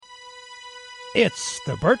It's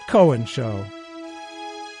the Bert Cohen Show.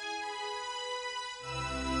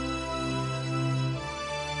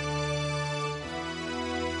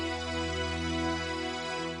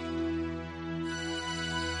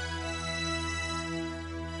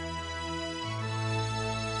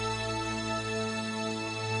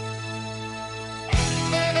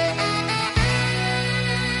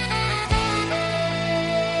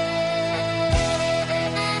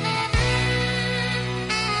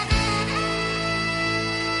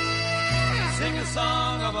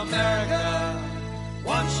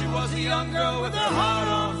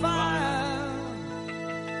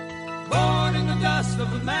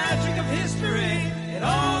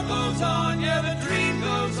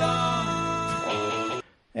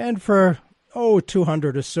 And for,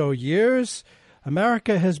 200 or so years,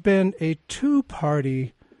 America has been a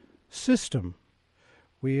two-party system.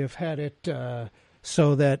 We have had it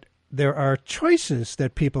so that there are choices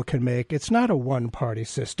that people can make. It's not a one-party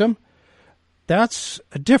system. That's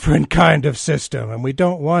a different kind of system, and we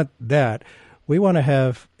don't want that. We want to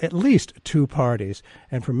have at least two parties.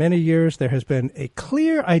 And for many years, there has been a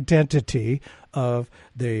clear identity of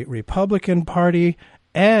the Republican Party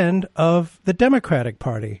and of the Democratic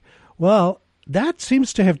Party. Well, that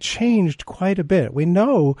seems to have changed quite a bit. We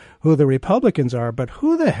know who the Republicans are, but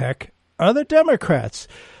who the heck are the Democrats?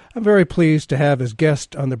 I'm very pleased to have as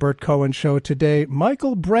guest on the Bert Cohen Show today,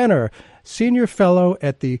 Michael Brenner, Senior Fellow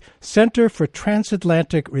at the Center for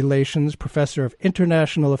Transatlantic Relations, Professor of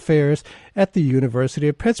International Affairs at the University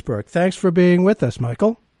of Pittsburgh. Thanks for being with us,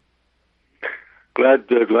 Michael. Glad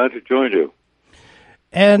to join you.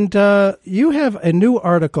 And you have a new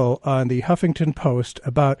article on the Huffington Post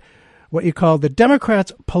about what you call the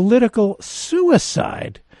Democrats' political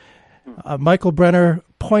suicide. Michael Brenner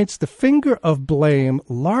points the finger of blame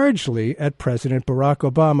largely at President Barack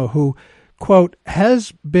Obama, who, quote,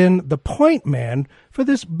 has been the point man for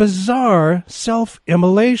this bizarre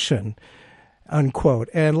self-immolation, unquote.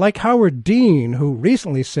 And like Howard Dean, who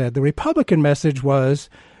recently said the Republican message was,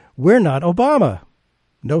 we're not Obama.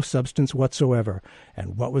 No substance whatsoever.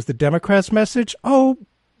 And what was the Democrats' message? Oh,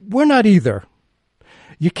 we're not either.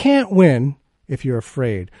 You can't win if you're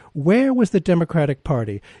afraid. Where was the Democratic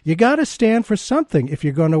Party? You got to stand for something if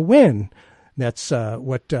you're going to win. That's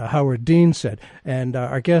what Howard Dean said. And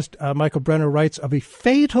our guest, Michael Brenner, writes of a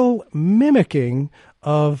fatal mimicking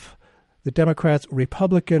of the Democrats'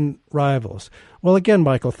 Republican rivals. Well, again,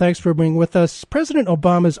 Michael, thanks for being with us. President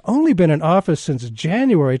Obama's only been in office since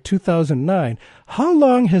January 2009. How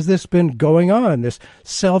long has this been going on, this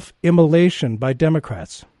self-immolation by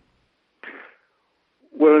Democrats?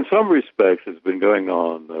 Well, in some respects, it's been going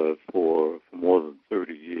on for more than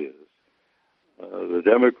 30 years. The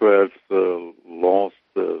Democrats lost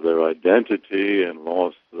their identity and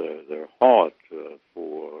lost their heart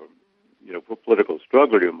for political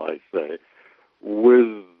struggle, you might say,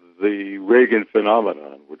 with the Reagan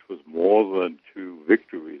phenomenon, which was more than two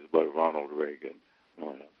victories by Ronald Reagan.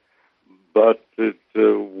 But it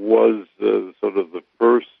was sort of the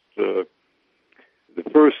first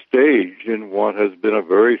stage in what has been a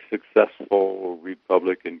very successful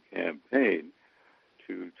Republican campaign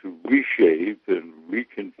to reshape and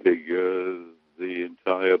reconfigure the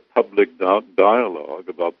entire public dialogue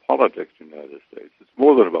about politics in the United States. It's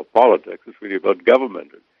more than about politics. It's really about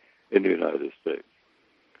government in the United States.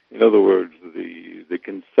 In other words, the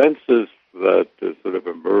consensus that sort of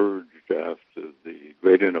emerged after the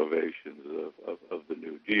great innovations of the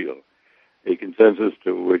New Deal, a consensus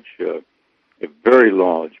to which a very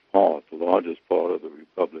large part, the largest part of the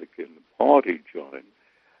Republican Party joined,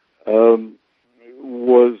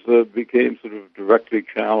 became sort of directly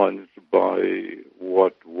challenged by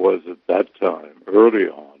what was at that time, early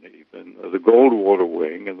on even, the Goldwater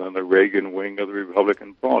wing and then the Reagan wing of the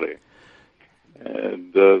Republican Party.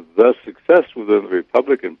 And their success within the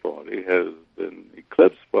Republican Party has been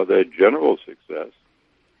eclipsed by their general success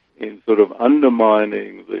in sort of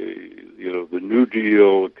undermining the New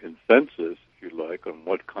Deal consensus, if you like, on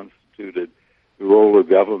what constituted the role of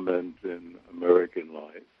government in American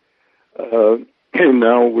life. And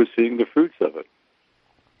now we're seeing the fruits of it,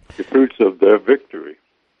 the fruits of their victory.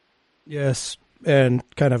 Yes, and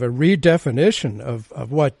kind of a redefinition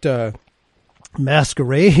of what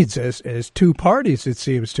masquerades as two parties, it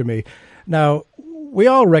seems to me. Now, we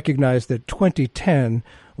all recognize that 2010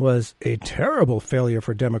 was a terrible failure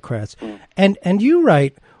for Democrats. And you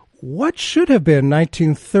write, what should have been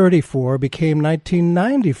 1934 became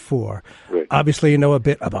 1994. Right. Obviously, you know a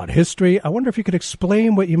bit about history. I wonder if you could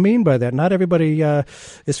explain what you mean by that. Not everybody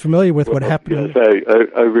is familiar with what happened. Yes,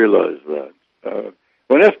 I realize that.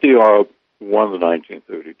 When FDR won the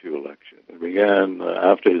 1932 election and began,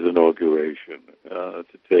 after his inauguration,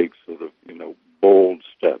 to take sort of, bold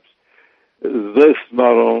steps. This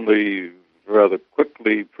not only rather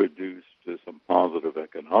quickly produced some positive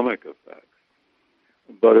economic effects,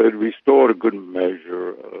 but it restored a good measure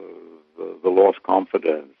of the lost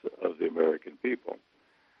confidence of the American people.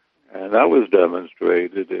 And that was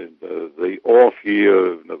demonstrated in the off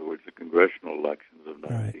year, in other words, the congressional elections of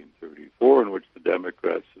 1934, in which the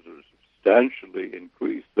Democrats sort of substantially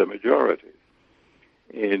increased their majorities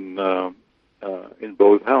in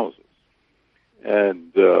both houses.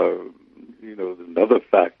 And, another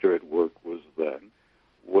factor at work was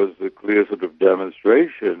the clear sort of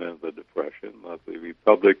demonstration in the Depression that the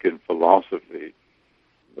Republican philosophy,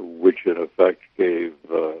 which in effect gave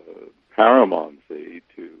paramountcy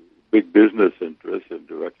to big business interests in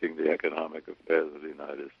directing the economic affairs of the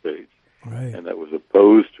United States, and that was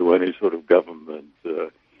opposed to any sort of government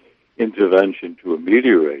intervention to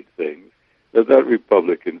ameliorate things, that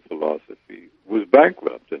Republican philosophy was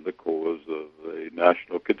bankrupt in the cause of a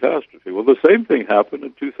national catastrophe. Well, the same thing happened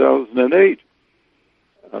in 2008.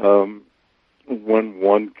 When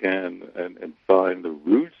one can and find the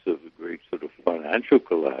roots of the great sort of financial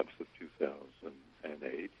collapse of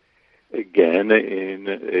 2008, again in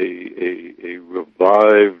a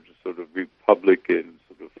revived sort of Republican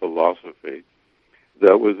sort of philosophy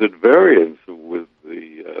that was at variance with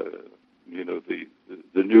the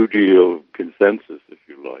New Deal consensus, if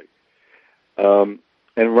you like.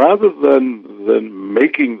 And rather than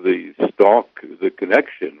making the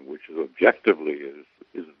connection, which objectively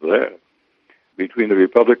is there, between the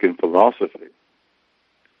Republican philosophy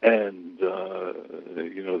and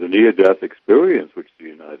the near-death experience which the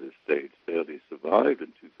United States barely survived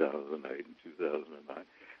in 2008 and 2009.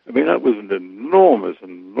 I mean, that was an enormous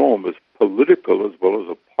political as well as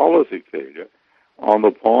a policy failure on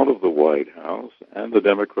the part of the White House and the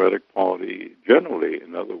Democratic Party generally.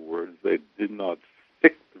 In other words, they did not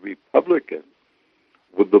stick the Republicans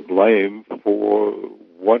with the blame for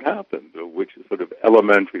what happened, which is sort of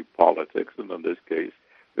elementary politics, and in this case,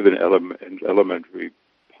 with an elementary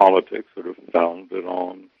politics sort of founded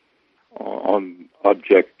on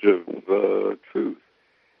objective truth.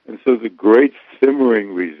 And so the great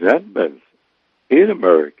simmering resentments in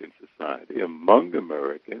American society, among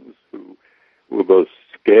Americans who were both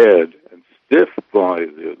scared and stiff by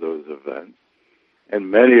those events, and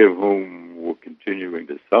many of whom were continuing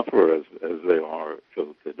to suffer as they are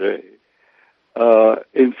till today,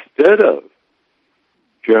 instead of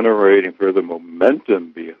generating further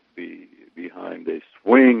momentum behind a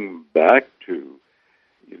swing back to,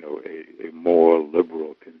 a more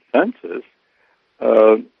liberal consensus,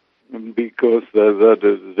 because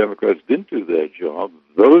the Democrats didn't do their job,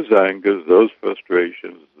 those angers, those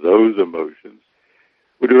frustrations, those emotions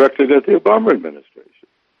were directed at the Obama administration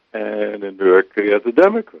and indirectly at the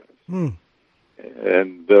Democrats. And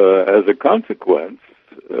as a consequence,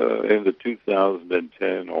 in the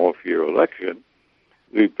 2010 off-year election,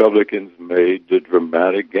 the Republicans made the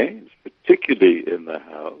dramatic gains, particularly in the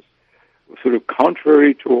House, sort of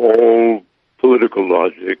contrary to all political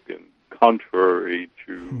logic and contrary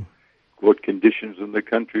to what conditions in the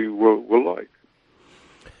country were like.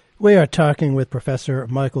 We are talking with Professor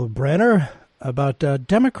Michael Brenner about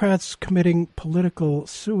Democrats committing political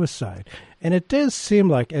suicide. And it does seem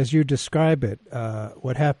like, as you describe it,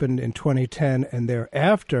 what happened in 2010 and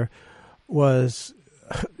thereafter was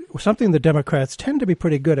something the Democrats tend to be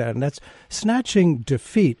pretty good at, and that's snatching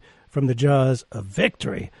defeat from the jaws of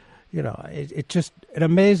victory. It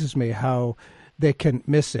amazes me how they can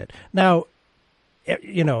miss it. Now,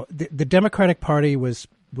 the Democratic Party was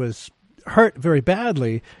hurt very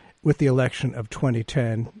badly with the election of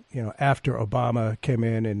 2010, after Obama came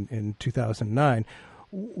in 2009.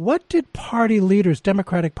 What did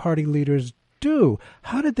Democratic Party leaders do?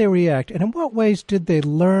 How did they react? And in what ways did they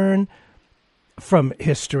learn from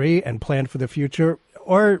history and plan for the future?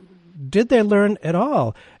 Or did they learn at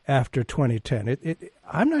all after 2010?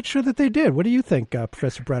 I'm not sure that they did. What do you think,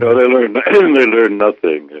 Professor Brenner? No, they learned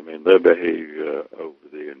nothing. I mean, their behavior over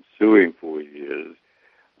the ensuing 4 years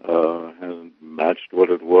hasn't matched what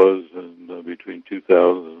it was between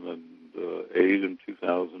 2008 and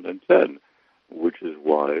 2010, which is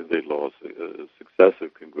why they lost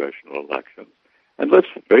successive congressional elections. And let's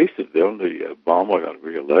face it, Obama got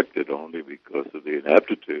reelected only because of the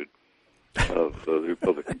ineptitude of the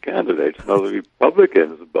Republican candidates. Now, the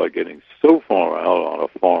Republicans, by getting so far out on a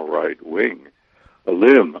far-right wing, a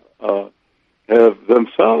limb, have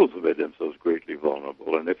themselves made themselves greatly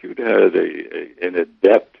vulnerable. And if you'd had an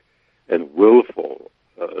adept and willful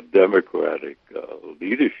Democratic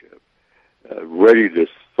leadership ready to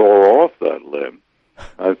soar off that limb,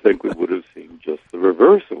 I think we would have seen just the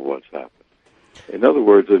reverse of what's happened. In other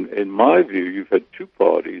words, in my view, you've had two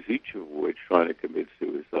parties, each of which trying to commit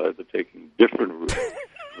suicide, but taking different routes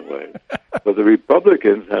in a way. But the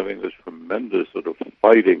Republicans, having this tremendous sort of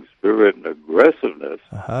fighting spirit and aggressiveness,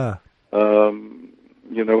 have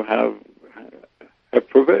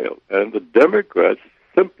prevailed. And the Democrats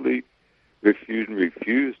simply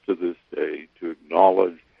refuse to this day to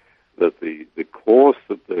acknowledge that the course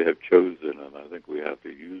that they have chosen, and I think we have to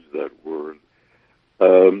use that word,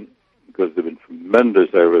 because there have been tremendous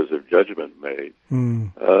errors of judgment made,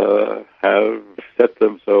 have set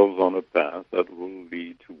themselves on a path that will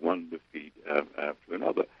lead to one defeat after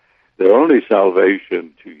another. Their only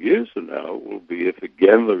salvation 2 years from now will be if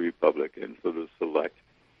again the Republicans sort of select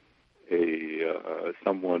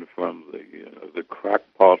someone from the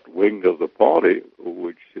crackpot wing of the party,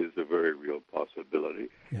 which is a very real possibility.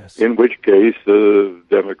 Yes. In which case, a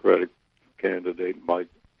Democratic candidate might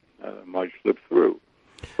slip through.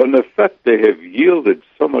 But in effect, they have yielded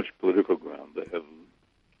so much political ground. They have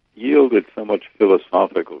yielded so much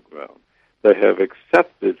philosophical ground. They have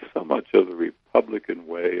accepted so much of the Republican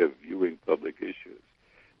way of viewing public issues.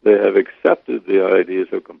 They have accepted the idea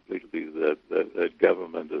so completely that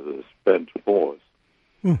government is a spent force.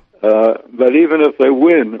 That even if they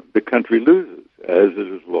win, the country loses, as it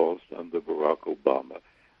has lost under Barack Obama,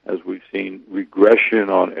 as we've seen regression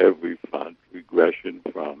on every front, regression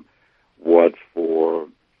from what for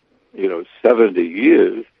 70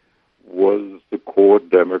 years was the core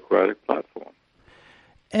Democratic platform.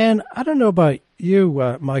 And I don't know about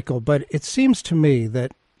you, Michael, but it seems to me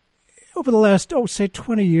that over the last, say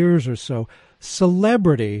 20 years or so,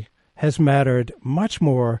 celebrity has mattered much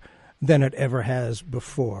more than it ever has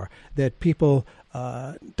before. That people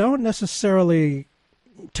don't necessarily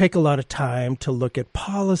take a lot of time to look at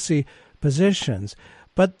policy positions,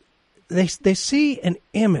 but they see an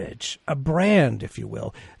image, a brand, if you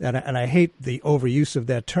will, and I hate the overuse of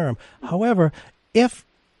that term. However, if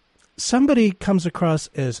somebody comes across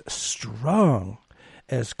as strong,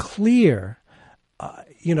 as clear,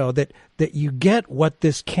 that you get what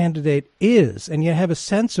this candidate is, and you have a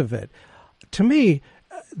sense of it, to me,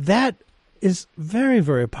 that is very,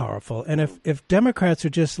 very powerful. And if Democrats are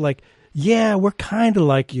just like, yeah, we're kind of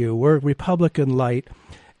like you, we're Republican-Lite,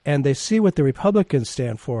 and they see what the Republicans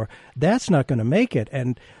stand for, that's not going to make it.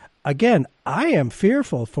 And again, I am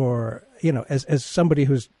fearful for, as somebody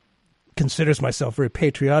who's considers myself very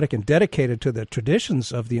patriotic and dedicated to the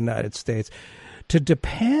traditions of the United States, to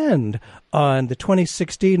depend on the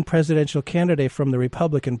 2016 presidential candidate from the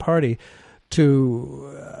Republican Party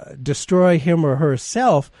to destroy him or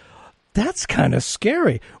herself, that's kind of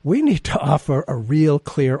scary. We need to offer a real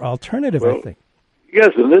clear alternative, I think. Yes,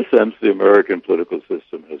 in this sense, the American political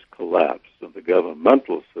system has collapsed, and the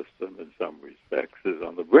governmental system, in some respects, is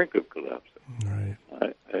on the brink of collapsing. Right.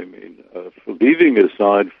 I mean, for leaving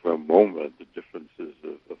aside for a moment the differences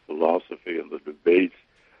of philosophy and the debates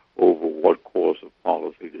over what course of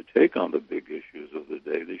policy to take on the big issues of the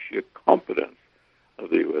day, the sheer competence of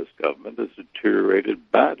the U.S. government has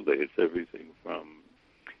deteriorated badly. It's everything from,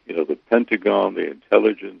 the Pentagon, the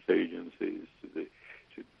intelligence agencies,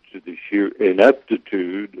 to the sheer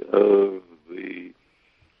ineptitude of the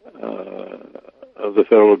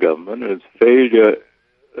federal government and its failure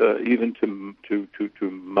even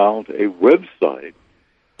to mount a website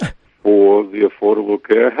for the Affordable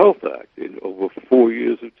Care Health Act in over 4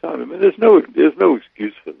 years of time. I mean, there's no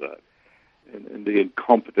excuse for that. And the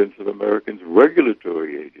incompetence of Americans'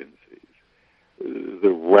 regulatory agencies,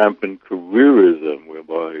 the rampant careerism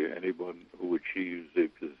whereby anyone who achieves a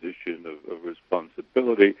position of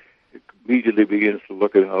responsibility immediately begins to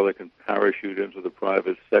look at how they can parachute into the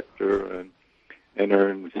private sector and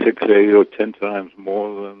earn 6, 8, or 10 times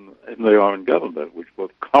more than they are in government, which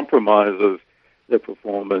both compromises their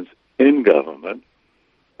performance in government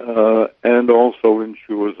and also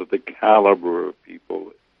ensures that the caliber of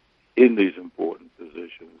people in these important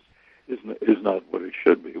positions is not what it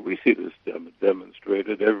should be. We see this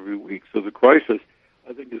demonstrated every week. So the crisis,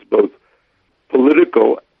 I think, is both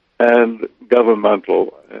political and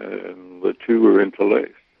governmental, and the two are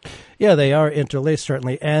interlaced. Yeah, they are interlaced,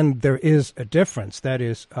 certainly, and there is a difference, that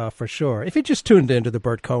is for sure. If you just tuned into the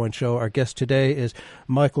Bert Cohen Show, our guest today is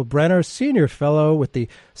Michael Brenner, Senior Fellow with the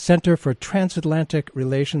Center for Transatlantic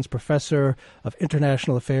Relations, Professor of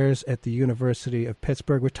International Affairs at the University of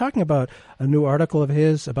Pittsburgh. We're talking about a new article of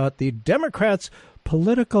his about the Democrats'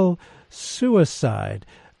 political suicide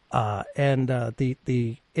and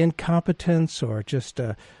the incompetence or just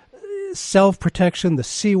self-protection, the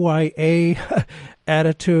CYA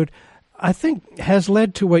attitude. I think has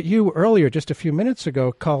led to what you earlier, just a few minutes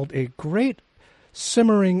ago, called a great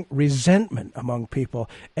simmering resentment among people.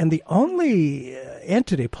 And the only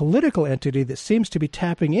political entity that seems to be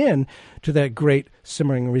tapping in to that great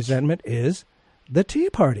simmering resentment is the Tea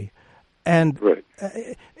Party. And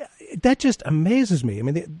that just amazes me. I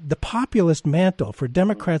mean, the populist mantle, for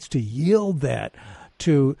Democrats to yield that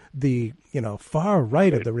to the far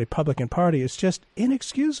right of the Republican Party is just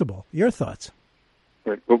inexcusable. Your thoughts?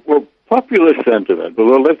 Right. Well, populist sentiment.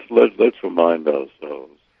 Well, let's remind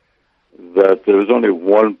ourselves that there is only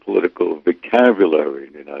one political vocabulary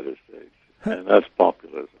in the United States, and that's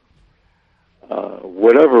populism.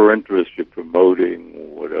 Whatever interest you're promoting,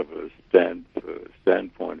 whatever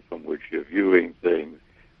standpoint from which you're viewing things,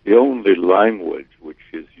 the only language which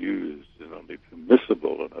is used and only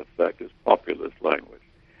permissible in effect is populist language.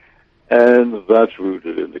 And that's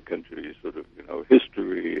rooted in the country's sort of,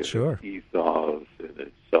 history, and sure, its ethos, and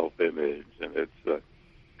its self-image, and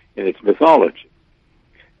its mythology.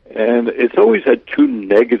 And it's always had two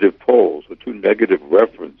negative poles, or two negative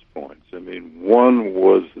reference points. I mean, one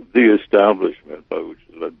was the establishment, by which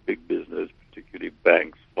is like big business, particularly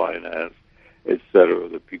banks, finance, etc.,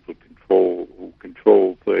 the people who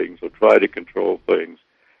control things or try to control things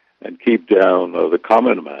and keep down the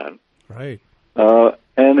common man. Right.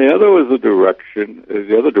 And the other was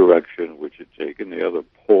the other direction which had taken, the other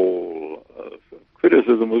pole of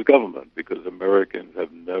criticism was government, because Americans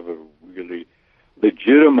have never really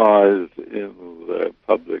legitimized in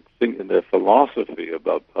their philosophy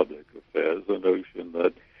about public affairs the notion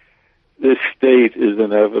that the state is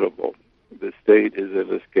inevitable, the state is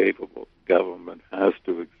inescapable, government has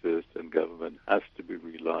to exist, and government has to be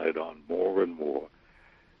relied on more and more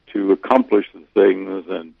to accomplish the things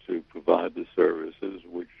and to provide the services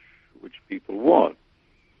which people want.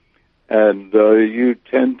 And you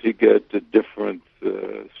tend to get different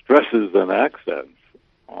stresses and accents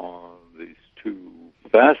on these two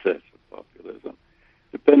facets of populism,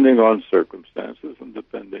 depending on circumstances and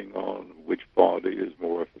depending on which party is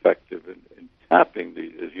more effective in tapping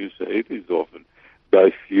these, as you say, these often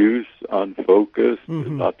diffuse, unfocused,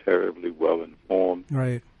 not terribly well informed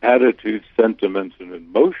attitudes, sentiments, and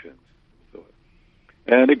emotions.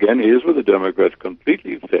 And again, here's where the Democrats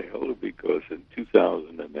completely failed, because in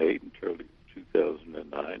 2008 and early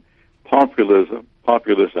 2009, populist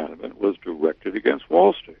sentiment was directed against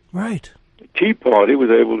Wall Street. Right. The Tea Party was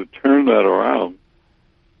able to turn that around.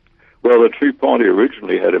 Well, the Tea Party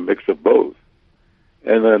originally had a mix of both,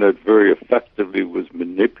 and then it very effectively was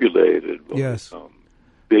manipulated by some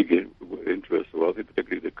big interests,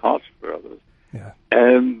 particularly the Koch brothers,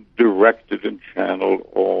 and directed and channeled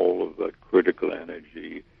all of that critical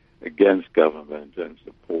energy against government and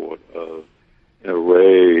support of an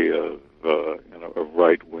array of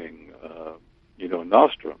right-wing,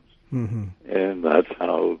 nostrums. Mm-hmm. And that's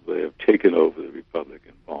how they have taken over the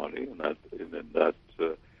Republican Party, and in that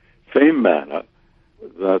same manner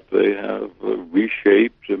that they have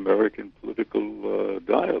reshaped American political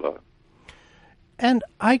dialogue. And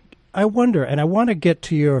I wonder, and I want to get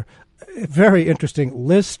to your very interesting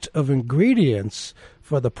list of ingredients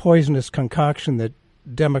for the poisonous concoction that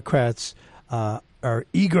Democrats are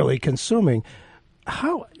eagerly consuming.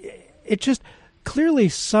 How it just clearly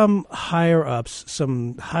some higher-ups,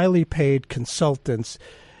 some highly paid consultants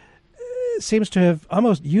seems to have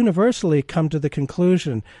almost universally come to the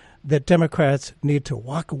conclusion that Democrats need to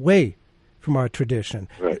walk away from our tradition,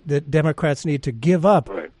 that Democrats need to give up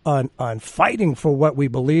on fighting for what we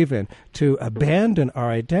believe in, to abandon our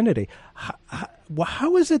identity.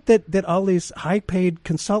 How is it that all these high-paid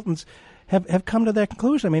consultants have come to that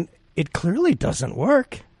conclusion? I mean, it clearly doesn't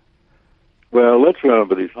work. Well, let's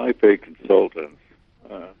remember these high-paid consultants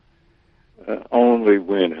only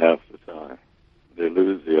win half the time. They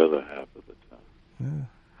lose the other half of the time. Yeah.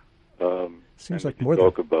 Seems like more.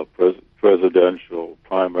 Talk about presidential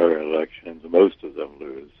primary elections, most of them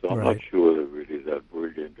lose. So I'm not sure they're really that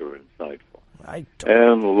brilliant or insightful.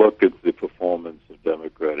 And look at the performance of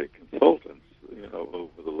Democratic consultants,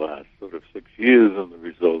 over the last sort of 6 years and the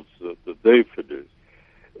results that they've produced.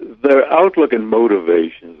 Their outlook and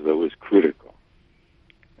motivations, though, was critical.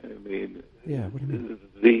 I mean,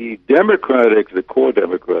 the core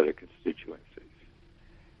Democratic constituencies,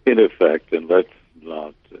 in effect, and let's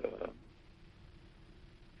not,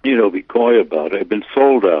 be coy about it, have been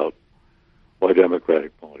sold out by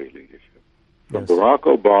Democratic Party leadership. From Barack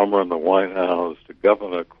Obama in the White House to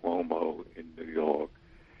Governor Cuomo in New York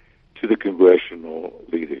to the congressional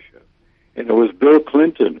leadership. And it was Bill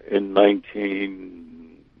Clinton in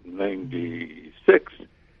 1996,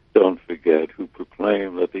 don't forget, who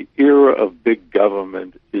proclaimed that the era of big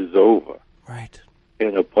government is over. Right.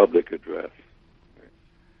 in a public address.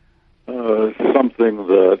 Something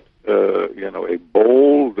that, a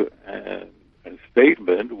bold and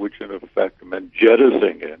statement, which in effect meant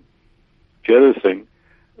jettisoning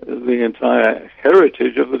the entire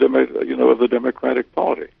heritage of the Democratic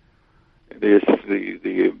Party. The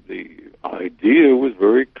idea was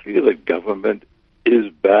very clear that government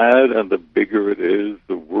is bad, and the bigger it is,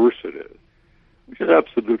 the worse it is, which is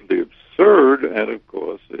absolutely absurd, and of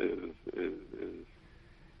course is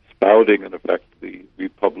spouting in effect the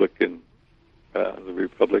Republican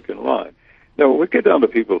line. Now, when we get down to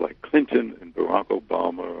people like Clinton and Barack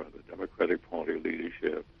Obama and the Democratic Party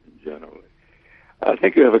leadership in general, I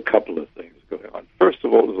think you have a couple of things going on. First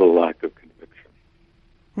of all, there's a lack of conviction.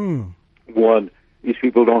 One, these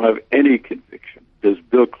people don't have any conviction. Does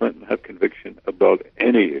Bill Clinton have conviction about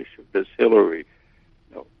any issue? Does Hillary?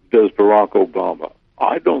 No. Does Barack Obama?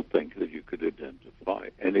 I don't think that you could identify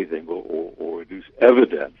anything or reduce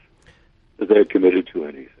evidence that they're committed to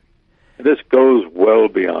anything. And this goes well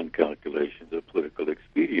beyond calculations of political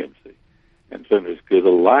expediency. And so there's the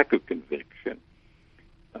lack of conviction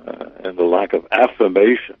and the lack of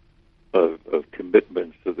affirmation of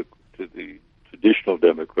commitments to the traditional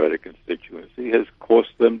Democratic constituency has cost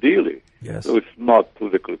them dearly. Yes. So it's not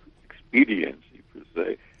political expediency per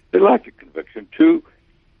se. They lack a conviction. Two,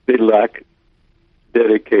 they lack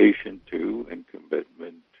dedication to and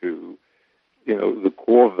commitment to, the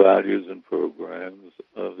core values and programs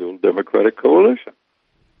of the old Democratic coalition.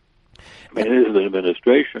 I mean, it is an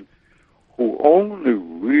administration who only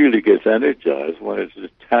really gets energized when it's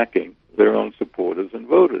attacking their own supporters and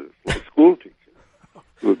voters, like school teachers,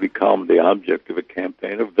 who have become the object of a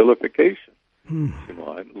campaign of vilification,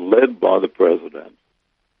 led by the president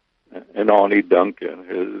and Arnie Duncan,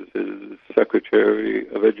 his Secretary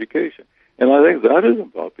of Education. And I think that is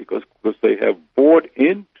about because they have bought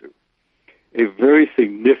into a very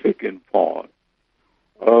significant part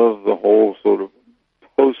of the whole sort of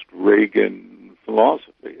post-Reagan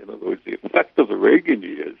philosophy. In other words, the effect of the Reagan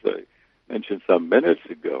years, I mentioned some minutes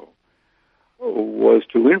ago, was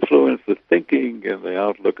to influence the thinking and the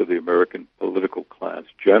outlook of the American political class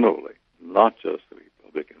generally, not just the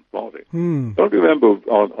Republican Party. Don't you remember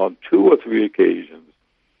on 2 or 3 occasions,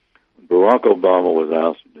 when Barack Obama was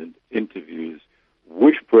asked in interviews,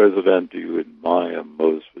 which president do you admire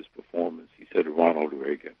most for his performance? He said Ronald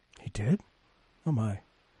Reagan. He did? Oh, my.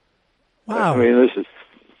 Wow. I mean, this is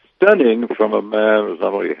stunning from a man who's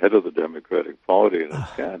not only head of the Democratic Party and a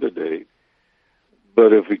candidate,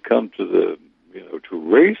 but if we come to to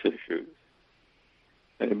race issues,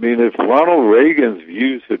 I mean, if Ronald Reagan's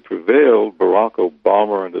views had prevailed, Barack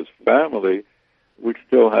Obama and his family would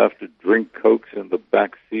still have to drink Cokes in the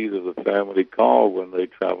back seat of the family car when they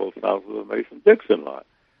travel south of the Mason-Dixon line.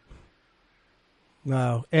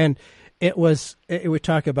 Wow. And we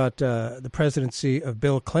talk about the presidency of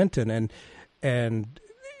Bill Clinton and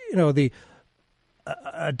the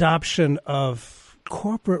adoption of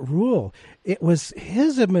corporate rule. It was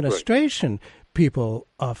his administration, right. People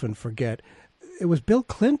often forget. It was Bill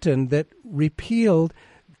Clinton that repealed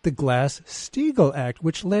the Glass-Steagall Act,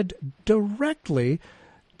 which led directly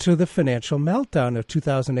to the financial meltdown of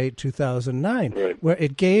 2008, 2009, right. Where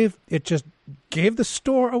it just gave the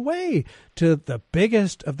store away to the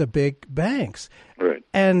biggest of the big banks. Right.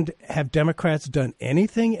 And have Democrats done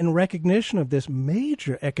anything in recognition of this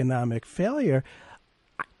major economic failure?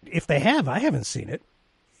 If they have, I haven't seen it.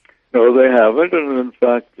 No, they haven't. And in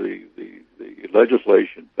fact, the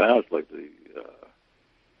legislation passed, like the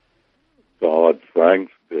Dodd-Frank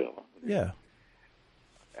bill. Yeah.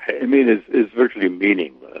 I mean, it's virtually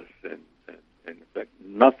meaningless. And in fact,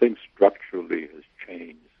 nothing structurally has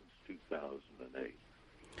changed since 2008.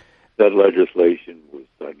 That legislation was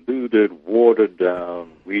diluted, watered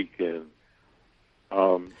down, weakened.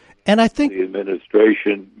 And I think the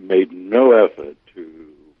administration made no effort to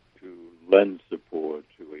lend support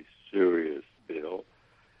to a serious bill.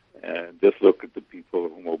 And just look at the people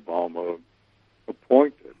whom Obama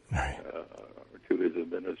appointed to his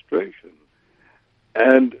administration.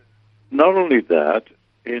 And not only that,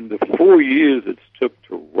 in the 4 years it took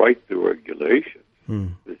to write the regulations,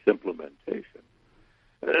 this implementation,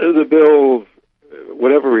 the bill,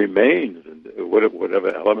 whatever remains and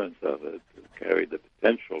whatever elements of it carry the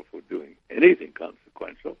potential for doing anything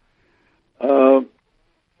consequential,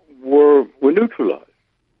 were neutralized.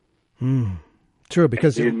 True,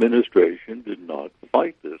 because the administration did not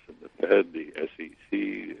fight this, and the Fed, the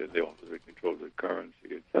SEC, the Office of Control of the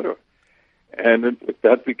Currency, etc. And in fact,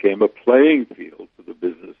 that became a playing field for the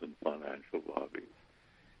business and financial lobbies.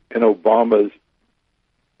 And Obama's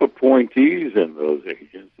appointees in those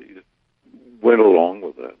agencies went along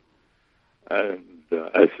with it. And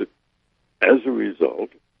as a result,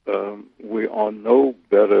 we are no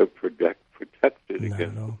better protected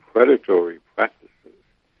against the predatory practices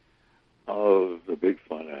of the big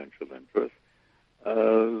financial interests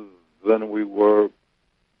than we were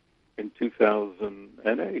in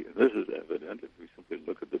 2008. And this is evident if we simply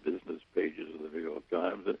look at the business pages of the New York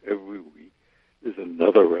Times, and every week there's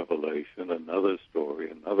another revelation, another story,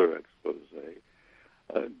 another expose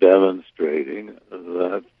demonstrating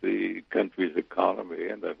that the country's economy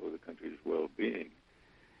and therefore the country's well-being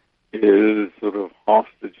is sort of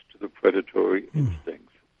hostage to the predatory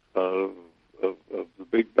instincts of the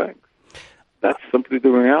big banks. That's simply the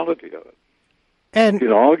reality of it. And you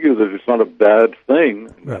can argue that it's not a bad thing.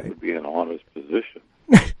 Right. That would be an honest position.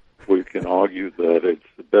 We can argue that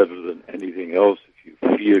it's better than anything else if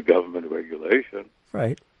you fear government regulation.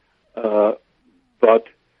 Right. But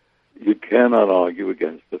you cannot argue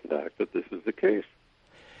against the fact that this is the case.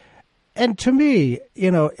 And to me,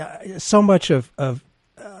 so much of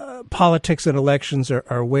politics and elections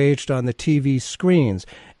are waged on the TV screens.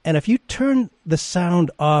 And if you turn the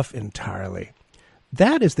sound off entirely,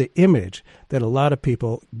 that is the image that a lot of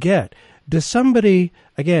people get. Does somebody,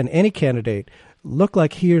 again, any candidate, look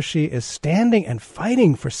like he or she is standing and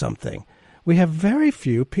fighting for something? We have very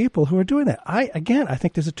few people who are doing that. I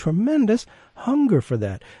think there's a tremendous hunger for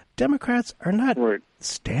that. Democrats are not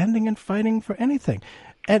standing and fighting for anything.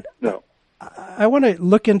 And no. I want to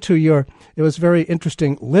look into it was very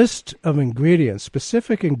interesting list of ingredients,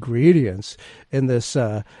 specific ingredients in this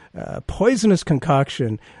poisonous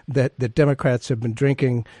concoction that Democrats have been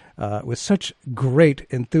drinking with such great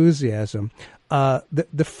enthusiasm.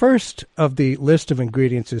 The first of the list of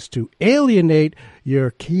ingredients is to alienate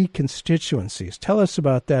your key constituencies. Tell us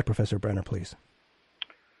about that, Professor Brenner, please.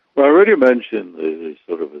 Well, I already mentioned the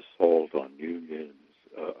sort of assault on unions,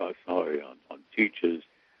 on teachers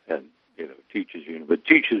and teachers union, but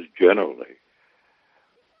teachers generally.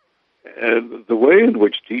 And the way in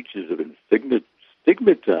which teachers have been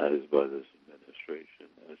stigmatized by this administration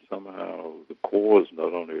as somehow the cause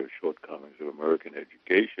not only of shortcomings of American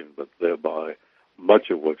education, but thereby much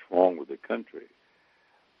of what's wrong with the country,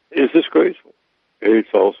 is disgraceful.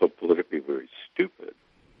 It's also politically very stupid.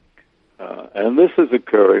 And this is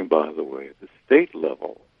occurring, by the way, at the state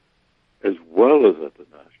level as well as at the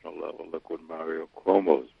national level. Look what Mario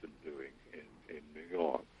Cuomo's been doing in New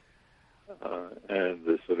York. And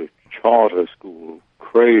the sort of charter school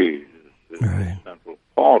craze is a central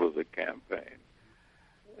part of the campaign.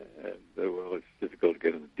 And, well, it's difficult to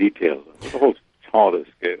get into details of it. The whole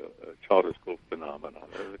charter school phenomenon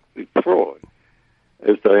is a complete fraud.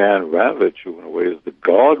 As Diane Ravitch, who in a way is the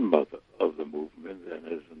godmother of the movement and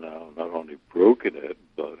has now not only broken it,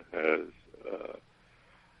 but has,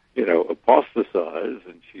 apostatized,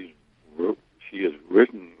 and she has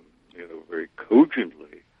written, very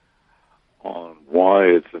cogently on why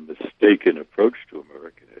it's a mistaken approach to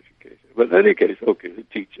American education. But in any case, the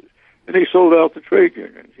teachers. And he sold out the trade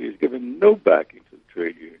unions. He's given no backing to the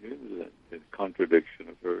trade unions in contradiction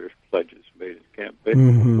of various pledges made in campaign.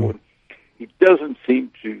 Mm-hmm. He doesn't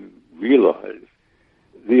seem to realize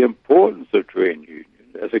the importance of trade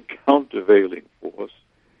unions as a countervailing force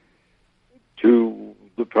to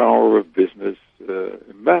the power of business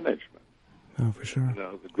management. Oh, for sure.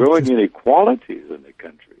 The growing inequalities in the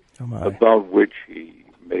country, about which he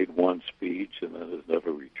made one speech and then has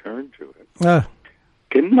never returned to it,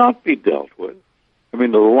 cannot be dealt with. I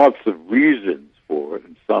mean, there are lots of reasons for it,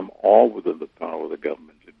 and some are within the power of the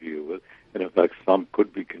government to deal with, and in fact, some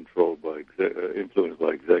could be controlled by, influenced by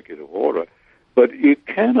executive order. But you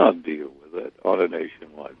cannot deal with it on a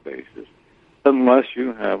nationwide basis unless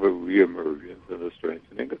you have a reemergence and a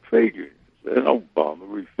strengthening of trade unions. And Obama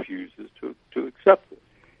refuses to accept it.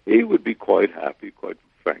 He would be quite happy, quite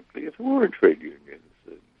frankly, if there weren't trade unions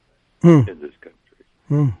in this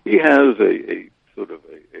country. He has a sort of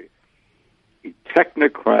a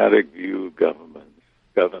technocratic view of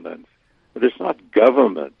governance, but it's not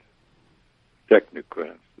government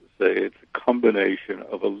technocrats to say it's a combination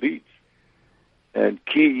of elites. And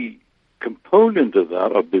key component of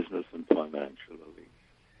that are business and financial elites.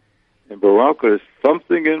 And there's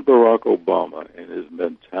something in Barack Obama, in his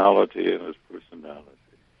mentality and his personality,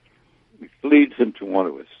 which leads him to want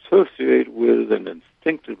to associate with and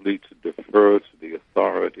instinctively to defer to the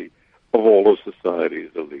authority of all of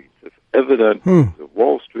society's elites. It's evident with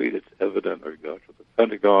Wall Street, it's evident with regard to the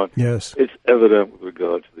Pentagon, it's evident with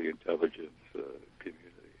regard to the intelligence community.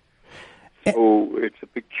 So it's a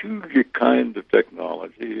peculiar kind of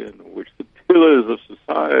technology in which the pillars of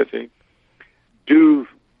society do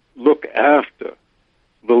look after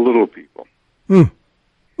the little people. And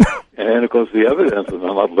And, of course, the evidence is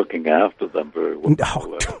they're not looking after them very well.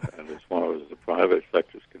 No. And as far as the private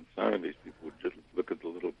sector is concerned, these people would just look at the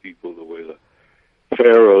little people the way the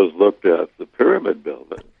pharaohs looked at the pyramid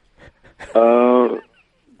building.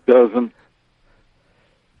 Doesn't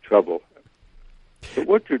trouble him. So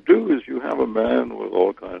what you do is you have a man with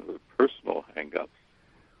all kinds of personal hang-ups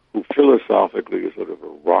who philosophically is sort of a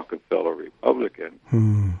Rockefeller Republican,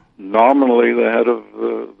 nominally the head of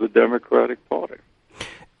the Democratic Party.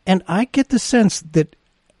 And I get the sense that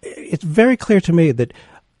it's very clear to me that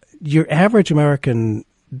your average American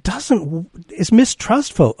is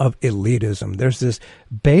mistrustful of elitism. There's this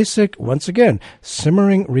basic, once again,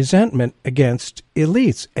 simmering resentment against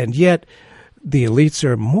elites. And yet the elites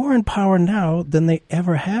are more in power now than they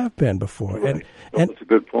ever have been before. Right. That's a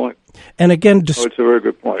good point. And again, it's a very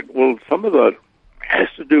good point. Well, some of that has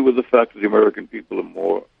to do with the fact that the American people are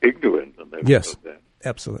more ignorant than they've ever been.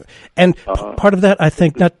 Absolutely. And part of that, I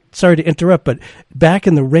think, not sorry to interrupt, but back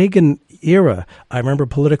in the Reagan era, I remember a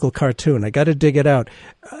political cartoon, I got to dig it out,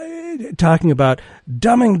 talking about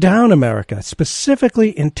dumbing down America,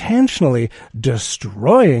 specifically, intentionally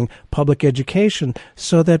destroying public education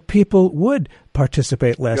so that people would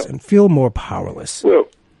participate less and feel more powerless. Well,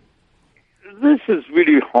 this is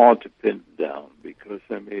really hard to pin down because,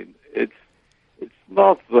 I mean, it's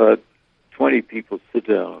not that 20 people sit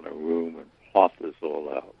down in a room and plot this all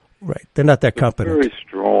out. Right. They're not that competent. Very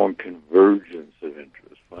strong convergence of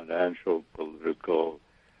interest, financial, political,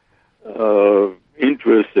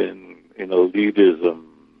 interest in elitism,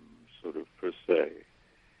 sort of per se.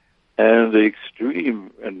 And the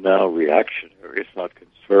extreme and now reactionary, it's not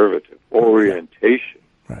conservative, orientation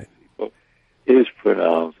people is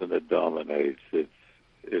pronounced and it dominates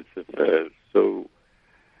its affairs. So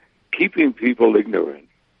keeping people ignorant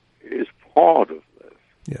is part of this.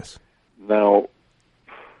 Yes. Now,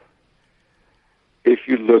 if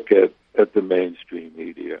you look at the mainstream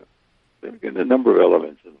media, there are a number of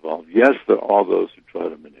elements involved. Yes, there are those who try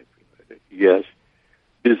to manipulate it. Yes,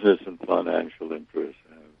 business and financial interests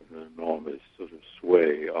have an enormous sort of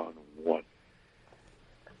sway on what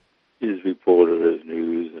is reported as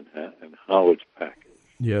news and how it's packaged.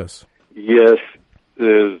 Yes. Yes,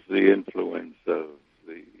 there's the influence of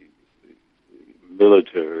the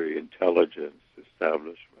military intelligence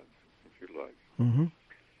establishment, if you like. Mm-hmm.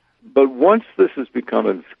 But once this has become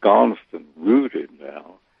ensconced and rooted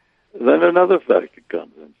now, then another factor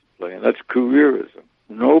comes into play, and that's careerism.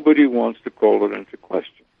 Nobody wants to call it into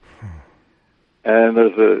question. And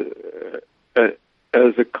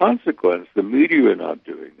as a consequence, the media are not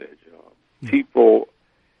doing their job. People,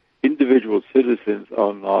 individual citizens,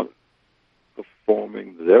 are not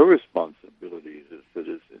performing their responsibilities as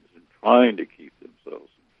citizens and trying to keep themselves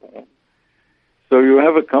informed. So you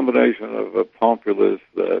have a combination of a populace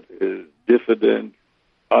that is diffident,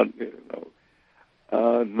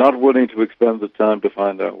 not willing to expend the time to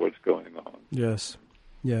find out what's going on. Yes.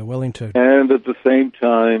 Yeah, willing to. And at the same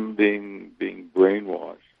time being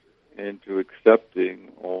brainwashed into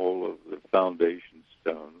accepting all of the foundation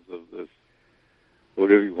stones of this,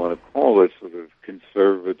 whatever you want to call it, sort of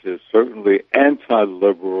conservative, certainly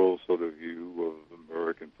anti-liberal sort of view of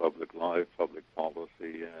American public life, public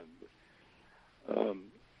policy,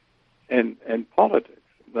 and politics.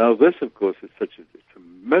 Now, this, of course, is such a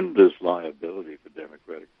tremendous liability for the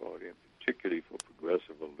Democratic Party, and particularly for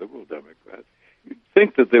progressive or liberal Democrats. You'd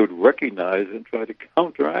think that they would recognize and try to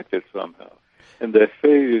counteract it somehow. And their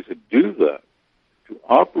failure to do that, to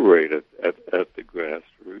operate at the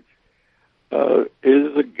grassroots,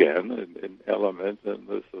 is, again, an element in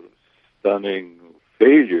the sort of stunning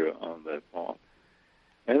failure on their part.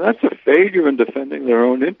 And that's a failure in defending their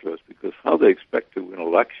own interests, because how they expect to win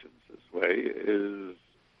elections this way is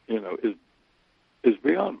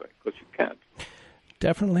beyond me, because you can't.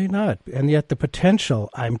 Definitely not. And yet the potential,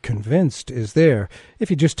 I'm convinced, is there. If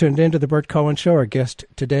you just tuned into the Bert Cohen Show, our guest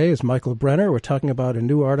today is Michael Brenner. We're talking about a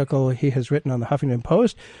new article he has written on the Huffington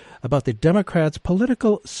Post about the Democrats'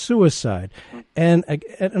 political suicide. And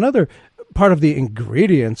another part of the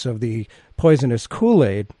ingredients of the poisonous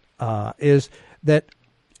Kool-Aid is that,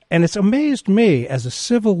 and it's amazed me as a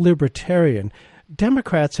civil libertarian,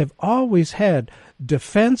 Democrats have always had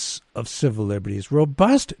defense of civil liberties,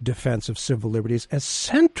 robust defense of civil liberties, as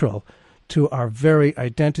central to our very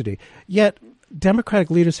identity. Yet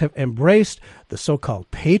Democratic leaders have embraced the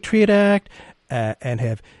so-called Patriot Act and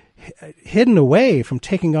have hidden away from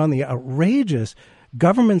taking on the outrageous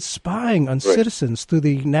government spying on citizens through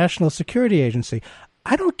the National Security Agency.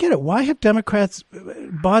 I don't get it. Why have Democrats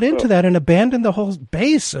bought into that and abandoned the whole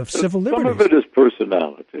base of civil liberties? Some of it is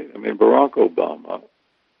personality. I mean, Barack Obama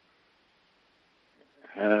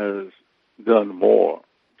has done more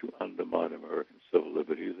to undermine American civil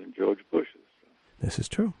liberties than George Bush's. This is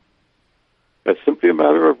true. That's simply a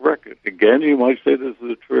matter of record. Again, you might say this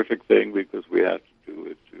is a terrific thing because we have to do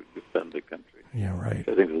it to defend the country. Yeah, right.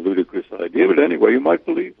 I think it's a ludicrous idea, but anyway, you might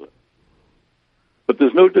believe it. But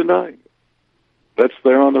there's no denying it. That's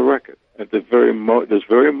there on the record. At this very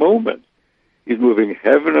moment, he's moving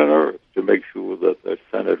heaven and earth to make sure that the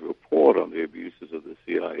Senate report on the abuses of the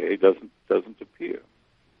CIA doesn't appear.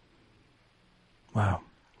 Wow.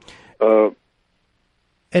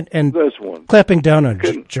 And that's one. Clamping down on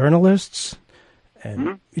journalists.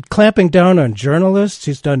 And clamping down on journalists,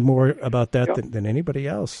 he's done more about that than anybody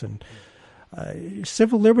else. And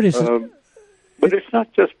civil liberties. But it's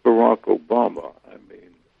not just Barack Obama. I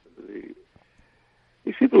mean,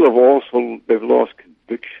 these people they've lost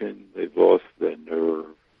conviction, they've lost their nerve.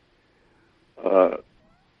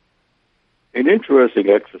 An interesting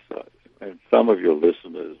exercise, and some of your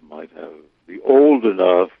listeners might be old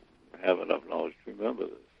enough, have enough knowledge to remember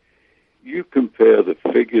this. You compare the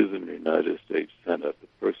figures in the United States Senate, the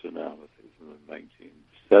personalities in the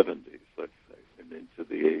 1970s, let's say, and into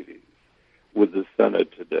the 80s, with the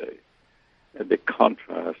Senate today, and the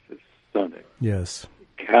contrast is stunning. Yes.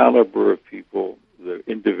 The caliber of people, their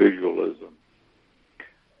individualism,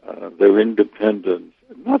 their independence.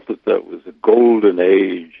 Not that was a golden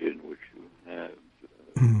age in which you had,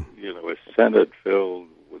 a Senate filled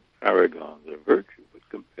with paragons of virtue, but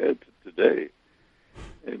compared to today,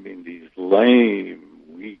 I mean, these lame,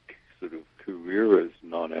 weak, sort of careerist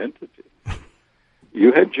non-entities.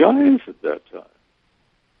 You had giants at that time.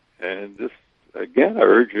 And this, again, I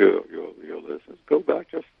urge your listeners, go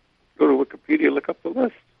to Wikipedia, look up the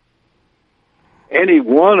list. Any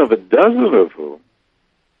one of a dozen of whom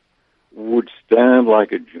would stand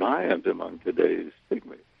like a giant among today's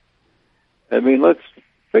pygmies. I mean, let's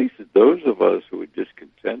face it, those of us who are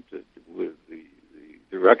discontented with the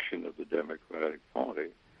direction of the Democratic Party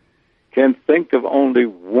can think of only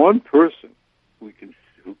one person who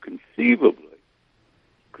conceivably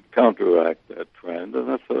could counteract that trend, and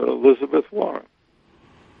that's Elizabeth Warren.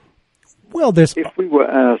 Well, if we were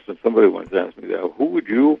asked, and somebody once asked me that, who would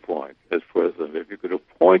you appoint as president if you could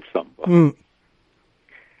appoint somebody?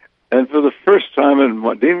 And for the first time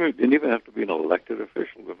didn't even have to be an elected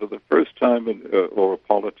official, but for the first time or a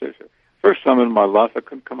politician, first time in my life, I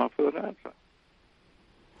couldn't come up with an answer.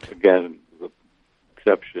 Again, the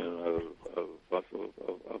exception of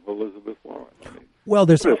Elizabeth Warren. I mean, well,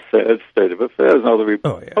 there's a sad state of affairs. Now, the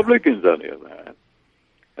Republicans, on the other hand,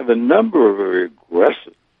 have a number of very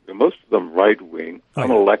aggressive, most of them right-wing,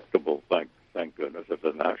 unelectable, thank goodness, at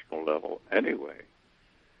the national level anyway.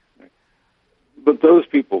 But those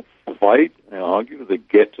people fight and argue, they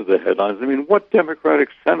get to the headlines. I mean, what Democratic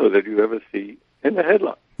senator did you ever see in the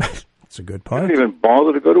headlines? That's a good point. I don't even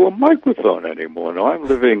bother to go to a microphone anymore. Now, I'm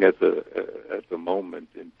living at the moment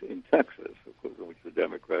in Texas, in which the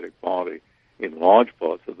Democratic Party, in large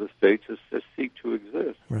parts of the states, has seek to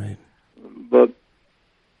exist. Right. But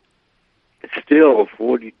still,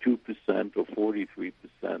 42% or 43%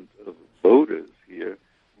 of voters here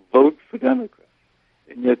vote for Democrats,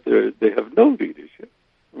 and yet they have no leadership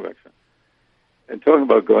direction. And talking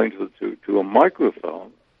about going to a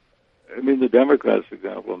microphone. I mean, the Democrats, for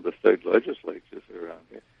example, in the state legislatures around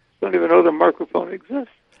here, don't even know the microphone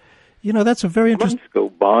exists. You know, that's a very interesting... Months go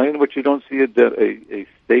by in which you don't see a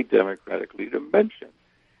state Democratic leader mentioned.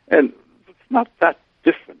 And it's not that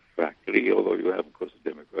different, practically, although you have, of course, a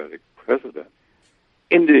Democratic president.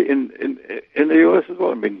 In the U.S. as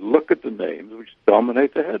well. I mean, look at the names which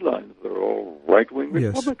dominate the headlines. They're all right-wing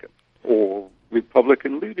Republicans or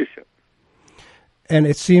Republican leadership. And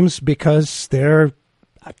it seems because they're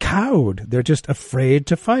cowed. They're just afraid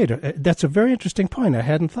to fight. That's a very interesting point. I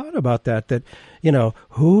hadn't thought about that,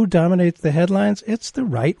 who dominates the headlines? It's the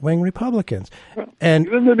right-wing Republicans. Well, and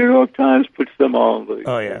even the New York Times puts them on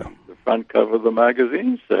the front cover of the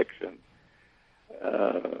magazine section.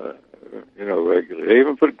 Regularly. They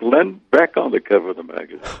even put Glenn Beck on the cover of the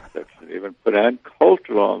magazine section. They even put Ann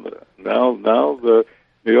Coulter on there. Now the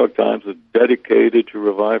New York Times is dedicated to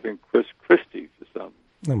reviving Chris Christie for some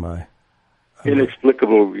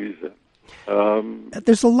inexplicable reason.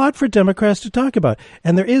 There's a lot for Democrats to talk about.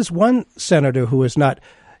 And there is one senator who is not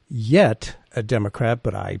yet a Democrat,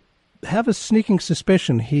 but I have a sneaking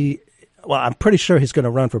suspicion I'm pretty sure he's going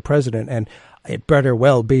to run for president, and it better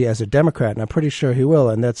well be as a Democrat, and I'm pretty sure he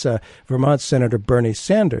will, and that's Vermont Senator Bernie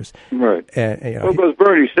Sanders. Right. Because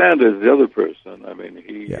Bernie Sanders, the other person, I mean,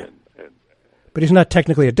 but he's not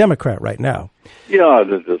technically a Democrat right now. Yeah,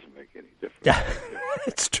 that doesn't make any difference. Yeah,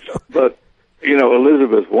 it's true. But,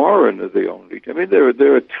 Elizabeth Warren is the only. I mean,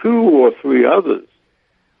 there are two or three others,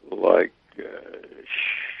 like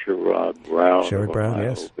Sherrod Brown. Sherrod Brown,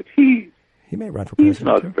 yes. But he may run for he's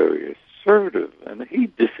president. not very assertive, and he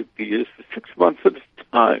disappears for 6 months at a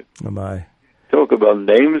time. Oh, my. Talk about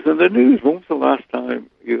names in the news. When was the last time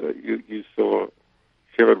you saw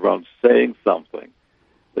Sherrod Brown saying something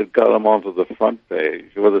that got him onto the front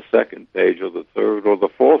page, or the second page, or the third, or the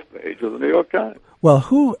fourth page of the New York Times? Well,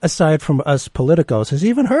 who, aside from us politicos, has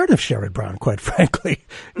even heard of Sherrod Brown, quite frankly?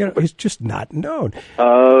 He's just not known.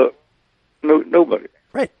 Nobody.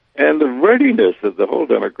 Right. And the readiness of the whole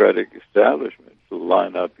Democratic establishment to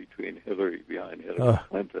line up behind Hillary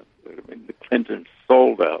Clinton. I mean, the Clintons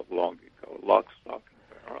sold out long ago, lock, stock, and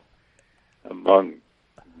barrel. Among, in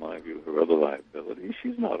my view, her other liabilities,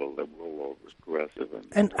 she's not a liberal or progressive.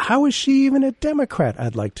 And how is she even a Democrat,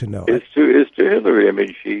 I'd like to know? It's to Hillary. I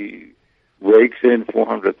mean, she rakes in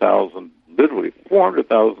literally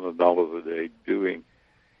 $400,000 a day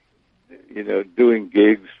doing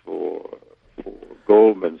gigs for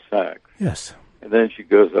Goldman Sachs. Yes. And then she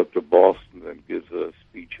goes up to Boston and gives a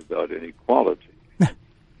speech about inequality.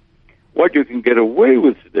 What you can get away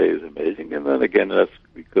with today is amazing, and then again, that's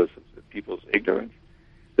because of the people's ignorance,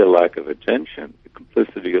 their lack of attention, the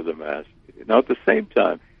complicity of the mass. Now, at the same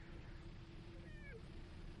time,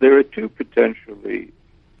 there are two features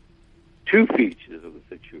of the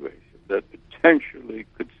situation that potentially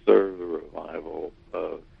could serve the revival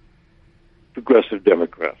of progressive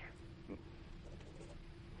Democrats.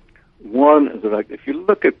 One is that if you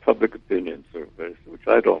look at public opinion surveys, which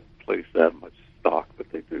I don't place that much stock, but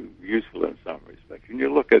they do useful in some respects, and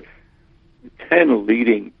you look at the 10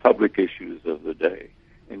 leading public issues of the day,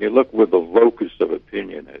 and you look where the locus of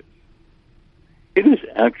opinion is, it is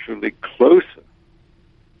actually closer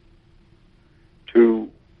to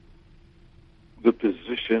the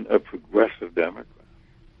position of progressive Democrats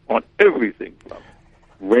on everything from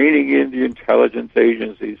reining in the intelligence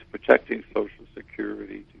agencies, protecting Social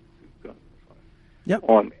Security, to guns. Yep.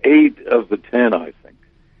 On 8 of the 10, I think,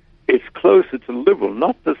 it's closer to liberal,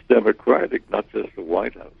 not just Democratic, not just the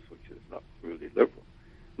White House, which is not really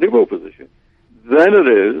liberal position, than it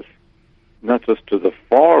is not just to the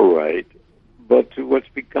far right, but to what's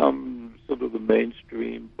become sort of the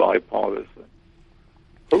mainstream bipartisan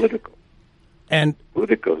politicos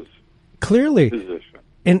clearly position.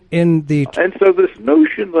 In the And so this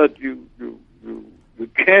notion that you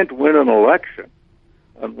can't win an election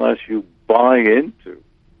unless you buy into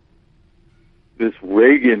this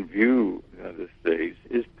Reagan view these days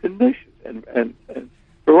is pernicious. And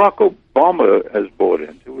Barack Obama has bought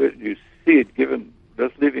into it. You see it given,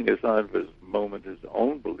 just leaving aside for this moment his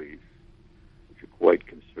own beliefs, which are quite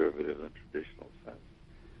conservative in traditional sense.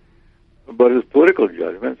 But his political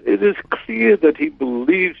judgments, it is clear that he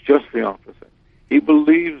believes just the opposite. He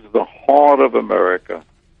believes the heart of America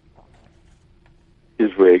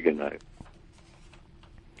is Reaganite.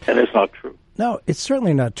 And it's not true. No, it's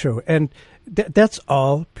certainly not true. And that's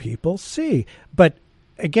all people see. But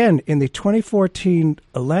again, in the 2014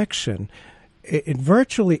 election, in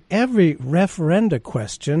virtually every referenda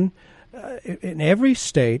question, in every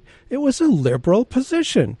state, it was a liberal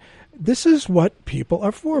position. This is what people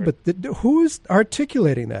are for. But who is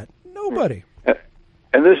articulating that? Nobody.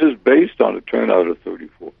 And this is based on a turnout of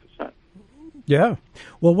 34%. Yeah.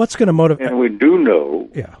 Well, what's going to motivate? And we do know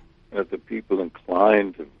yeah. that the people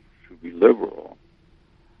inclined to be liberal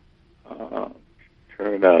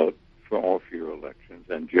turn out for all few elections,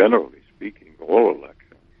 and generally speaking, all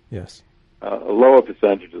elections. Yes. A lower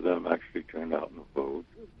percentage of them actually turn out and vote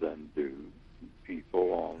than do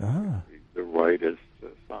people on the rightist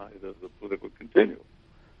side of the political continuum.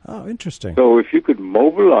 Oh, interesting. So if you could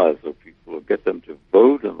mobilize the people or get them to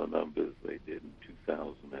vote in the numbers they did in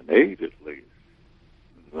 2008 at least,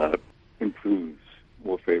 that improves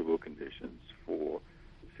more favorable conditions for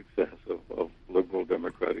the success of liberal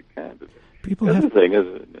Democratic candidates. The other thing is,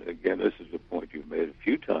 again, this is a point you've made a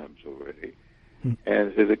few times already,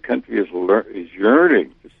 and the country is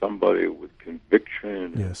yearning for somebody with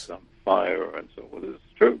conviction and some fire and so on. This is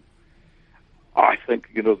true. I think,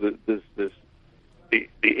 the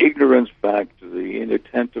ignorance factor, the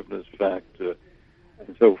inattentiveness factor,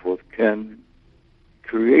 and so forth can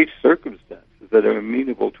create circumstances that are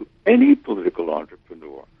amenable to any political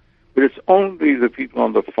entrepreneur. But it's only the people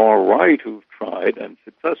on the far right who've tried and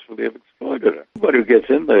successfully have exploited it. Anybody who gets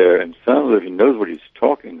in there and sounds like he knows what he's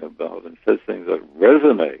talking about and says things that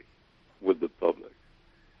resonate with the public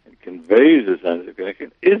and conveys a sense of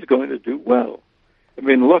connection is going to do well. I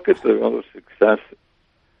mean, look at the other successes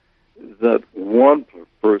that one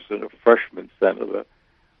person, a freshman senator,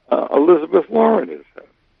 Elizabeth Warren has had.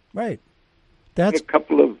 Right. That's in a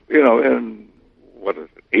couple of, in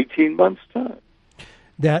 18 months' time.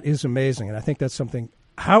 That is amazing, and I think that's something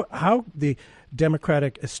how the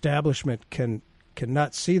Democratic establishment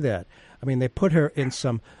cannot see that. I mean, they put her in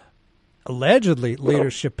some allegedly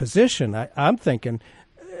leadership position. I'm thinking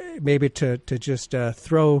maybe to just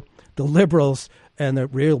throw the liberals and the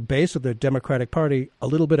real base of the Democratic Party a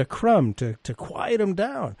little bit of crumb to quiet them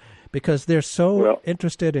down, because they're so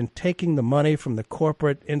interested in taking the money from the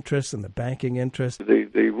corporate interests and the banking interests.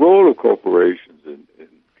 The role of corporations in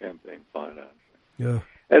campaign financing. Yeah.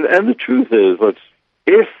 And the truth is,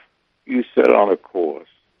 if you set on a course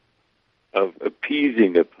of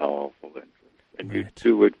appeasing a powerful interest, and you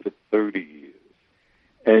do it for 30 years,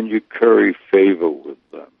 and you curry favor with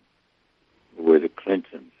them, the way the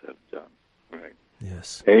Clintons have done, right?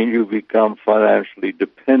 Yes. And you become financially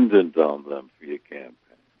dependent on them for your campaign.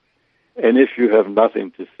 And if you have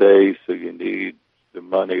nothing to say, so you need the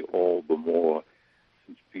money all the more,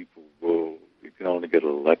 since you can only get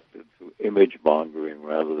elected through image mongering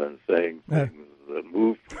rather than saying things that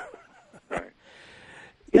move. Right.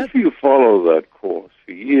 If you follow that course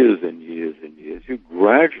for years and years and years, you're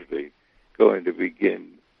gradually going to begin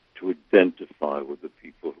to identify with the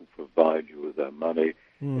people who provide you with that money,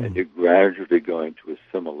 and you're gradually going to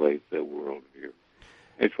assimilate their worldview.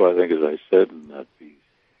 That's why I think, as I said in that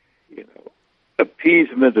piece,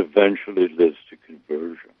 appeasement eventually leads to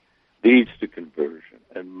conversion,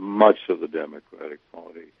 and much of the Democratic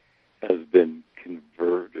Party has been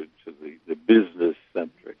converted to the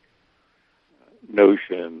business-centric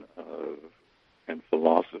notion of and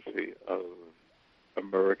philosophy of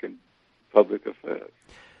American public affairs.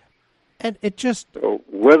 And it just... So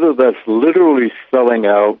whether that's literally selling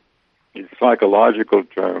out in psychological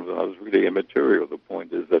terms, and that's really immaterial. The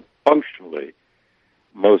point is that functionally,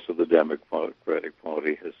 most of the Democratic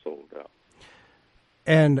Party has sold out.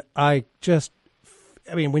 And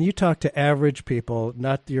when you talk to average people,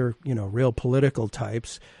 not your, real political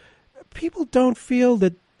types, people don't feel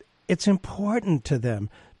that it's important to them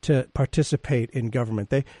to participate in government.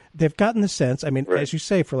 They've gotten the sense, as you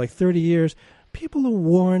say, for like 30 years, people are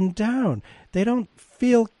worn down. They don't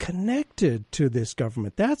feel connected to this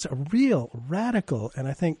government. That's a real radical and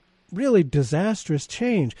I think really disastrous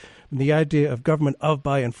change. The idea of government of,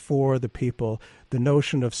 by, and for the people, the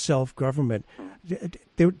notion of self-government.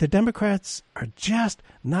 The Democrats are just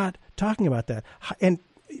not talking about that. And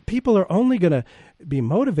people are only going to be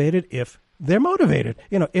motivated if they're motivated,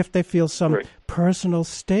 if they feel some personal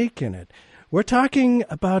stake in it. We're talking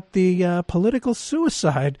about the political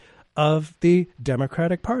suicide of the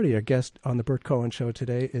Democratic Party. Our guest on the Burt Cohen Show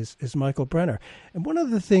today is Michael Brenner. And one of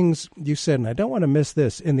the things you said, and I don't want to miss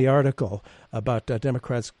this in the article about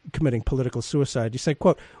Democrats committing political suicide, you said,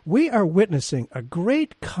 quote, "We are witnessing a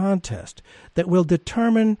great contest that will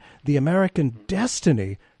determine the American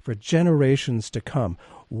destiny for generations to come.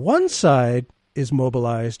 One side is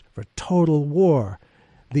mobilized for total war.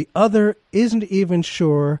 The other isn't even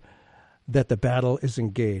sure that the battle is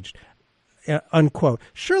engaged." Unquote.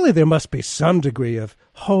 Surely there must be some degree of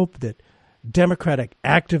hope that Democratic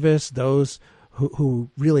activists, those who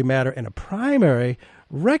really matter in a primary,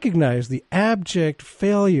 recognize the abject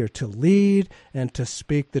failure to lead and to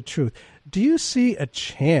speak the truth. Do you see a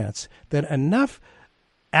chance that enough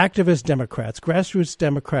activist Democrats, grassroots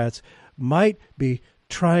Democrats, might be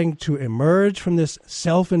trying to emerge from this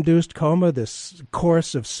self-induced coma, this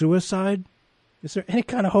course of suicide? Is there any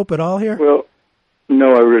kind of hope at all here? Well,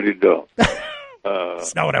 no, I really don't.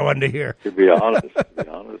 That's not what I wanted to hear. To be honest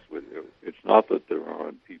with you, it's not that there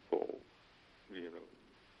aren't people,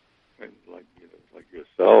 and like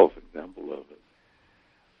yourself, example of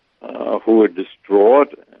it, who are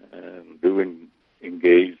distraught and do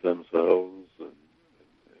engage themselves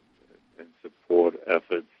and support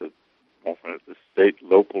efforts often at the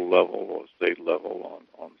local level or state level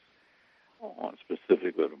on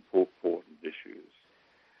specific but important issues.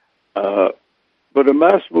 But a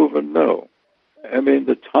mass movement, no.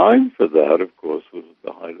 The time for that, of course, was at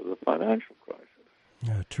the height of the financial crisis.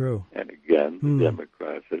 Yeah, true. And again, the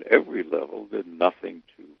Democrats at every level did nothing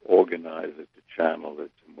to organize it, to channel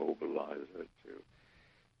it, to mobilize it,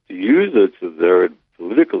 to use it to their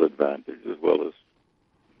political advantage as well as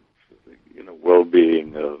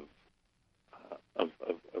well-being of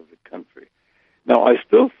the country. Now, I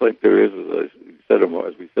still think there is, as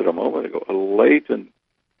we said a moment ago, a latent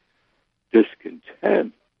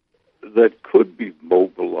discontent that could be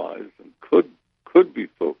mobilized and could be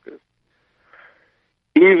focused,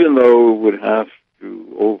 even though it would have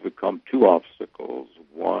to overcome two obstacles.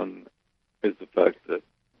 One is the fact that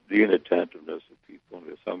the inattentiveness of people, and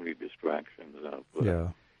there's so many distractions out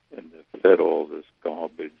there, and they're fed all this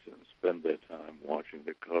garbage and spend their time watching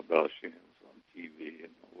the Kardashians on TV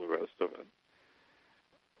and all the rest of it,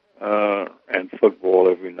 and football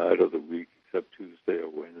night of the week except Tuesday or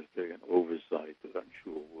Wednesday, an oversight that I'm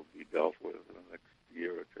sure will be dealt with in the next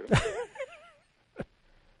year or two.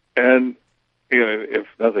 And, if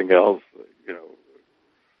nothing else,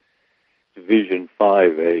 Division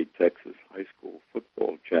 5A Texas High School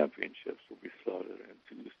football championships will be started on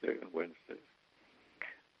Tuesday and Wednesday.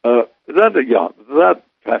 That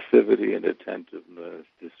passivity and attentiveness,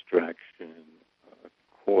 distraction,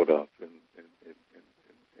 caught up in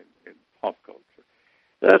pop culture,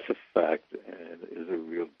 that's a fact and is a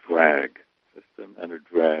real drag system and a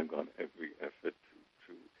drag on every effort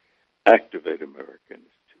to activate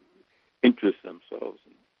Americans to interest themselves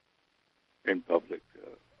in public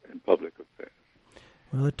affairs.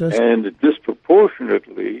 Well, it does. And it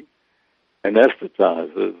disproportionately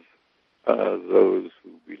anesthetizes those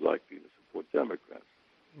who would be likely to support Democrats.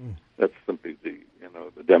 That's simply the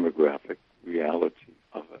demographic reality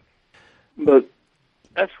of it. But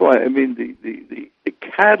that's why, the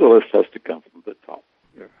catalyst has to come from the top.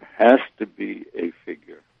 There has to be a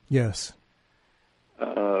figure. Yes.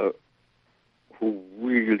 Who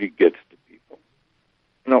really gets to people.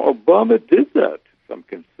 Now, Obama did that to some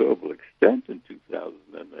considerable extent in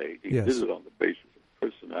 2008. He Yes. did it on the basis of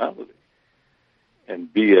personality.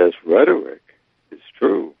 And BS rhetoric is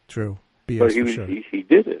true. True. BS But for sure. he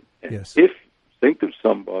did it. And Yes. think of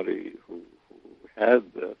somebody who had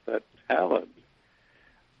that talent,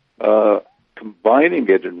 combining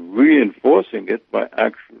it and reinforcing it by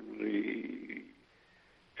actually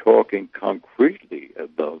talking concretely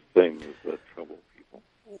about things that trouble people.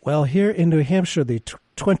 Well, here in New Hampshire, the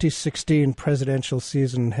 2016 presidential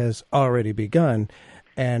season has already begun,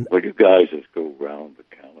 and Well, you guys just go round the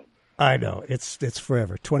calendar. I know it's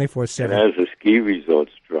forever, 24/7. And as the ski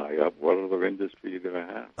resorts dry up, what other industry are you going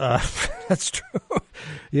to have? That's true.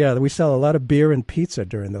 Yeah, we sell a lot of beer and pizza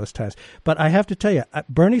during those times. But I have to tell you,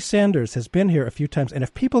 Bernie Sanders has been here a few times, and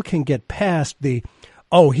if people can get past the,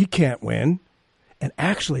 he can't win, and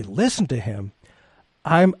actually listen to him,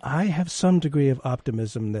 I have some degree of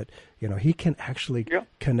optimism that he can actually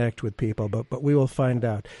connect with people. But we will find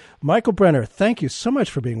out. Michael Brenner, thank you so much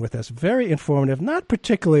for being with us. Very informative, not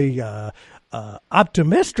particularly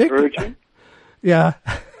optimistic. Encouraging? Yeah.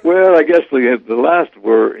 Well, I guess the last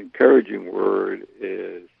word, encouraging word,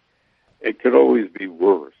 is it could always be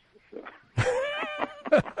worse. So.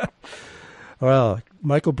 Well,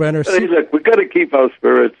 Michael Brenner. Hey, look, we've got to keep our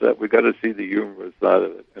spirits up. We've got to see the humorous side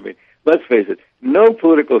of it. Let's face it, no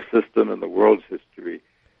political system in the world's history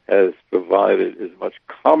has provided as much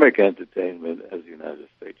comic entertainment as the United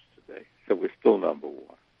States today. So we're still number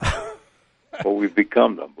one. Or we've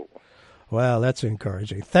become number one. Well, that's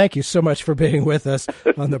encouraging. Thank you so much for being with us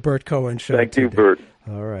on the Bert Cohen Show. Thank today. you, Bert.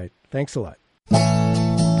 All right. Thanks a lot.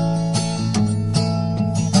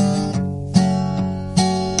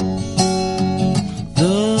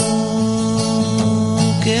 Look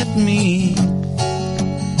at me.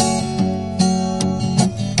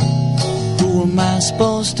 Who am I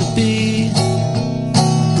supposed to be?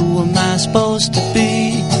 Who am I supposed to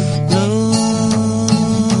be?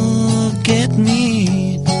 Look at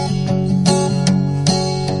me.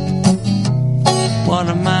 What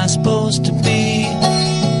am I supposed to be?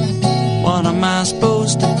 What am I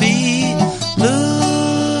supposed to be? Look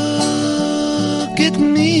at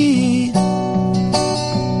me.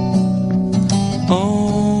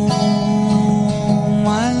 Oh,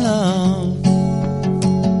 my love.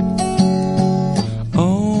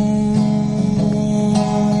 Oh,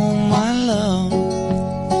 my love.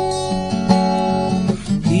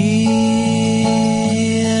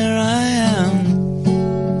 Here I am.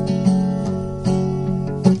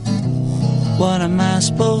 What am I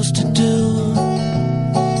supposed to do?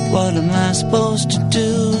 What am I supposed to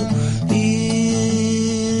do?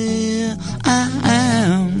 Here I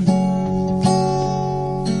am.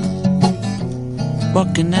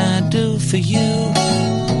 What can I do for you?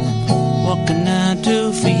 What can I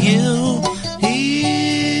do for you?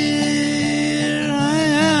 Here I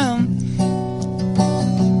am.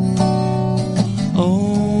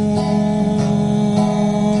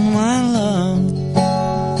 Oh, my love.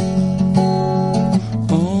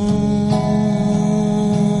 Oh,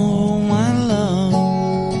 my love.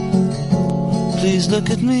 Please look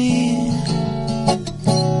at me.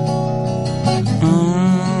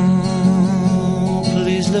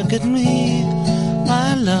 Look at me,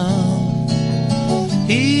 my love.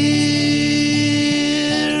 Here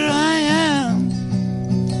I am.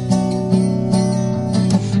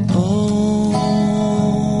 Oh,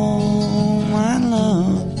 my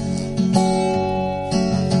love.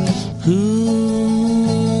 Who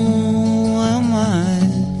am I?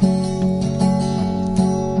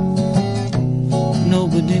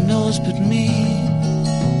 Nobody knows but me.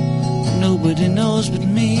 nobody knows but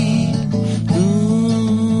me. Who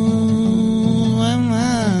am I?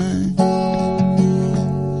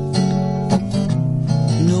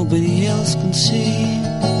 Nobody else can see,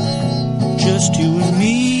 just you and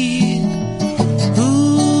me.